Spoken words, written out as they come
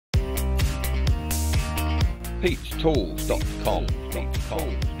Pete'sTools.com.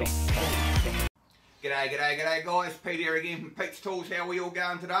 G'day guys, Pete here again from Pete's Tools. How are we all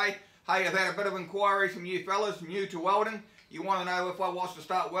going today? Hey, I've had a bit of inquiry from you fellas, new to welding. You want to know if I was to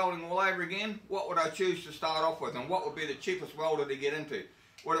start welding all over again, what would I choose to start off with and what would be the cheapest welder to get into?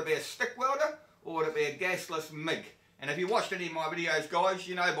 Would it be a stick welder or would it be a gasless MIG? And if you watched any of my videos guys,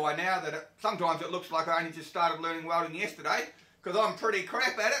 you know by now that sometimes it looks like I only just started learning welding yesterday, because I'm pretty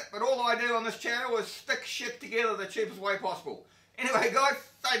crap at it, but all I do on this channel is stick shit together the cheapest way possible. Anyway guys,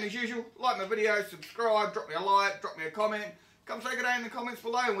 same as usual, like my videos, subscribe, drop me a like, drop me a comment, come say good day in the comments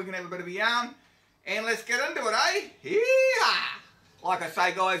below and we can have a bit of a yarn. And let's get into it, eh? Yeehaw! Like I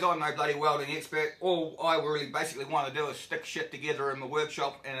say guys, I'm no bloody welding expert. All I really basically want to do is stick shit together in my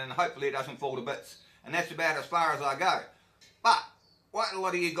workshop and then hopefully it doesn't fall to bits. And that's about as far as I go. But what a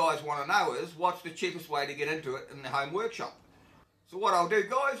lot of you guys want to know is, what's the cheapest way to get into it in the home workshop? So what I'll do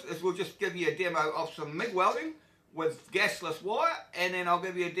guys is we'll just give you a demo of some MIG welding with gasless wire, and then I'll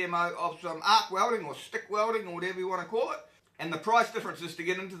give you a demo of some arc welding or stick welding or whatever you want to call it. And the price differences to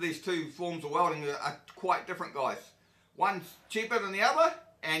get into these two forms of welding are quite different guys. One's cheaper than the other,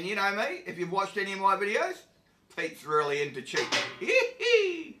 and you know me, if you've watched any of my videos, Pete's really into cheap.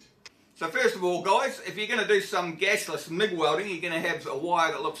 So first of all guys, if you're going to do some gasless MIG welding, you're going to have a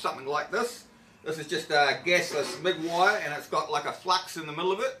wire that looks something like this. This is just a gasless MIG wire and it's got like a flux in the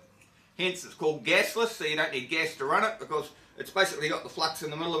middle of it. Hence it's called gasless, so you don't need gas to run it because it's basically got the flux in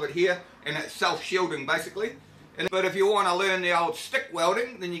the middle of it here and it's self-shielding basically. But if you want to learn the old stick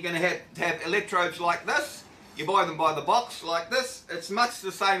welding, then you're going to have electrodes like this. You buy them by the box like this. It's much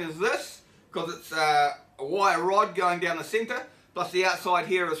the same as this because it's a wire rod going down the centre, plus the outside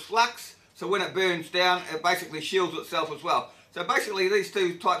here is flux, so when it burns down it basically shields itself as well. So basically these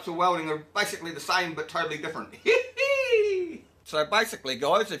two types of welding are basically the same but totally different. So basically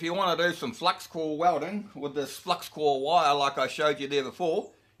guys, if you want to do some flux core welding with this flux core wire like I showed you there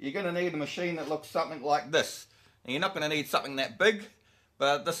before, you're going to need a machine that looks something like this. And you're not going to need something that big,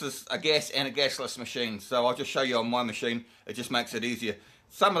 but this is a gas and a gasless machine, so I'll just show you on my machine. It just makes it easier.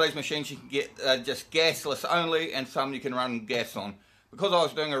 Some of these machines you can get just gasless only, and some you can run gas on. Because I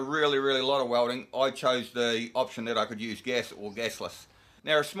was doing a really lot of welding, I chose the option that I could use gas or gasless.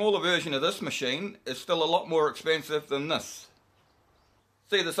 Now a smaller version of this machine is still a lot more expensive than this.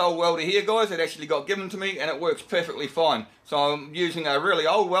 See this old welder here guys, it actually got given to me and it works perfectly fine. So I'm using a really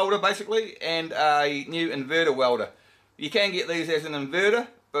old welder basically and a new inverter welder. You can get these as an inverter,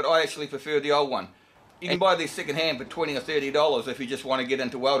 but I actually prefer the old one. You can buy these second hand for $20 or $30 if you just want to get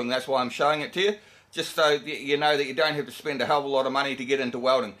into welding. That's why I'm showing it to you, just so you know that you don't have to spend a hell of a lot of money to get into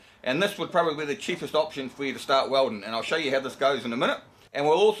welding. And this would probably be the cheapest option for you to start welding, and I'll show you how this goes in a minute. And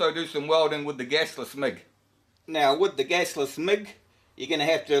we'll also do some welding with the gasless MIG. Now with the gasless MIG, you're going to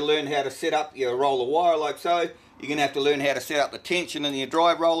have to learn how to set up your roller wire like so. You're going to have to learn how to set up the tension in your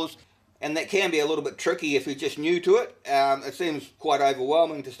drive rollers, and that can be a little bit tricky if you're just new to it. It seems quite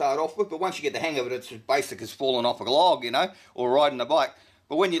overwhelming to start off with, but once you get the hang of it, it's as basic as falling off a log, you know, or riding a bike.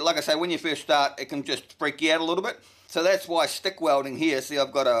 But when you, like I say, when you first start, it can just freak you out a little bit. So that's why stick welding here, see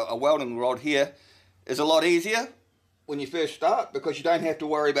I've got a welding rod here, is a lot easier when you first start because you don't have to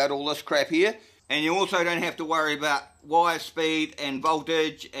worry about all this crap here. And you also don't have to worry about wire speed and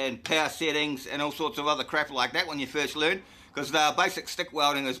voltage and power settings and all sorts of other crap like that when you first learn. Because the basic stick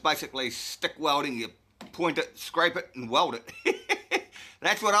welding is basically stick welding. You point it, scrape it and weld it.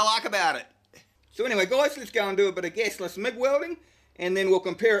 That's what I like about it. So anyway guys, let's go and do a bit of gasless MIG welding and then we'll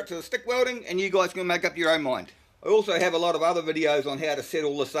compare it to the stick welding and you guys can make up your own mind. I also have a lot of other videos on how to set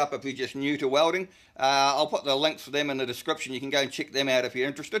all this up if you're just new to welding. I'll put the links for them in the description. You can go and check them out if you're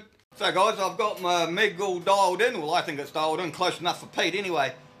interested. So guys, I've got my MIG all dialed in. Well, I think it's dialed in close enough for Pete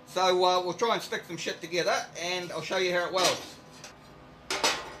anyway. So we'll try and stick some shit together and I'll show you how it welds.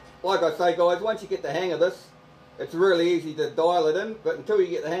 Like I say guys, once you get the hang of this, it's really easy to dial it in, but until you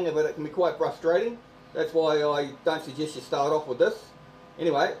get the hang of it, it can be quite frustrating. That's why I don't suggest you start off with this.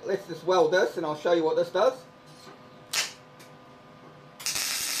 Anyway, let's just weld this and I'll show you what this does.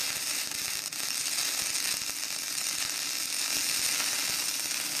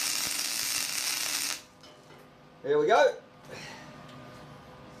 There we go.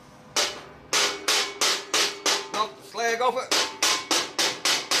 Knock the slag off it.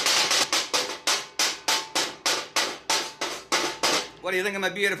 What do you think of my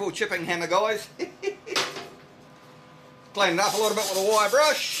beautiful chipping hammer, guys? Clean it up a little bit with a wire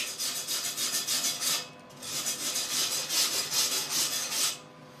brush.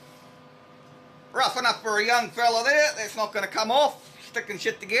 Rough enough for a young fella there. That's not going to come off. Sticking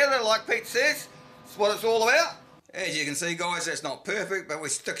shit together like Pete says. That's what it's all about. As you can see guys, that's not perfect, but we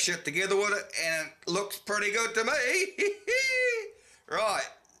stick shit together with it and it looks pretty good to me. Right,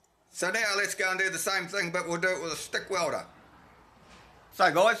 so now let's go and do the same thing, but we'll do it with a stick welder.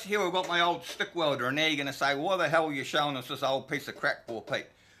 So guys, here we've got my old stick welder, and now you're going to say, why the hell are you showing us this old piece of crap for, Pete?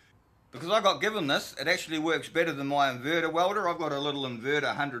 Because I got given this, it actually works better than my inverter welder. I've got a little inverter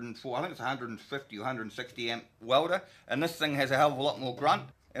 104, I think it's 150 or 160 amp welder, and this thing has a hell of a lot more grunt.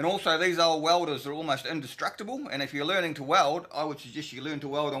 And also these old welders are almost indestructible, and if you're learning to weld, I would suggest you learn to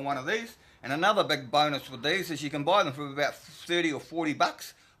weld on one of these. And another big bonus with these is you can buy them for about 30 or 40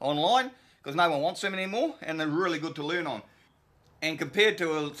 bucks online, because no one wants them anymore, and they're really good to learn on. And compared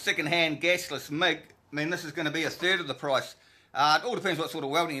to a second-hand gasless Mig, I mean, this is going to be a third of the price. It all depends what sort of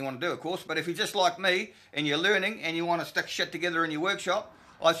welding you want to do, of course, but if you're just like me and you're learning and you want to stick shit together in your workshop,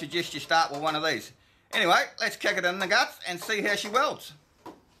 I suggest you start with one of these. Anyway, let's kick it in the guts and see how she welds.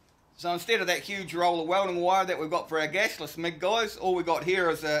 So instead of that huge roll of welding wire that we've got for our gasless Mig, guys, all we got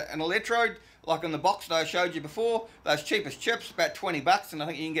here is an electrode, like in the box that I showed you before. Those cheapest chips, about 20 bucks, and I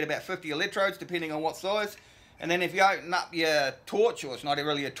think you can get about 50 electrodes depending on what size. And then if you open up your torch, or it's not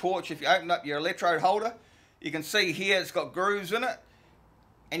really a torch, if you open up your electrode holder, you can see here it's got grooves in it,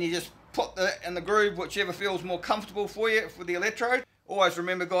 and you just put in the groove whichever feels more comfortable for you for the electrode. Always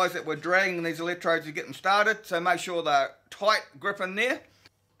remember guys that we're dragging these electrodes to get them started, so make sure they're tight grip in there.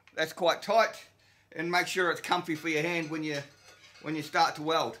 That's quite tight, and make sure it's comfy for your hand when you start to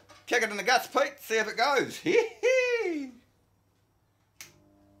weld. Kick it in the guts, Pete, see if it goes.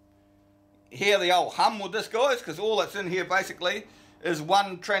 Hear the old hum with this, guys, because all that's in here basically is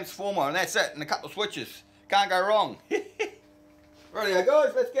one transformer, and that's it, and a couple of switches. Can't go wrong. Rightio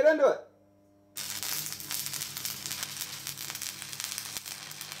guys, let's get into it.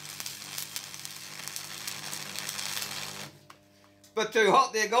 Bit too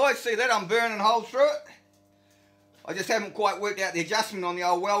hot there guys, see that? I'm burning holes through it. I just haven't quite worked out the adjustment on the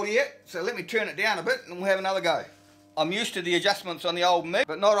old welder yet, so let me turn it down a bit and we'll have another go. I'm used to the adjustments on the old Mig,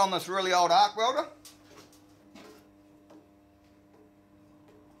 but not on this really old arc welder.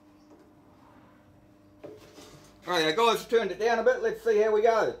 Alright guys, turned it down a bit, let's see how we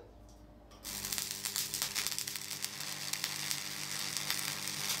go.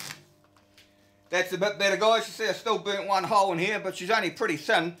 That's a bit better guys, you see I still burnt one hole in here, but she's only pretty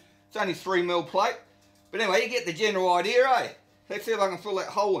thin. It's only 3mm plate. But anyway, you get the general idea, eh? Let's see if I can fill that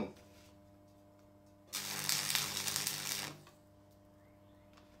hole in.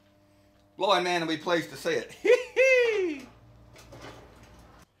 Blind man will be pleased to see it.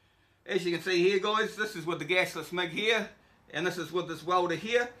 As you can see here guys, this is with the gasless Mig here, and this is with this welder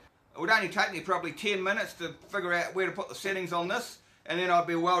here. It would only take me probably 10 minutes to figure out where to put the settings on this, and then I'd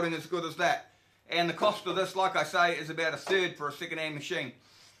be welding as good as that. And the cost of this, like I say, is about a third for a second-hand machine.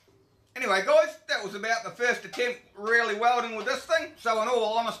 Anyway guys, that was about the first attempt really welding with this thing. So in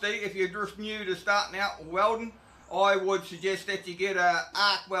all honesty, if you're just new to starting out welding, I would suggest that you get an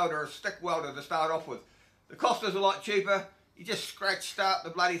arc welder or a stick welder to start off with. The cost is a lot cheaper. You just start the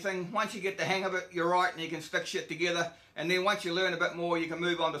bloody thing. Once you get the hang of it, you're right, and you can stick shit together. And then once you learn a bit more, you can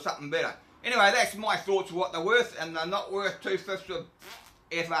move on to something better. Anyway, that's my thoughts of what they're worth, and they're not worth 2/5 of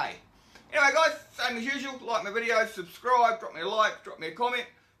FA. Anyway guys, same as usual, like my videos, subscribe, drop me a like, drop me a comment.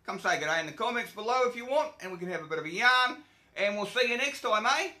 Come say good day in the comments below if you want, and we can have a bit of a yarn. And we'll see you next time,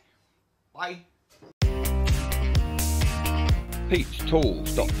 eh? Bye.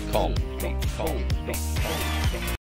 Pete'sTools.com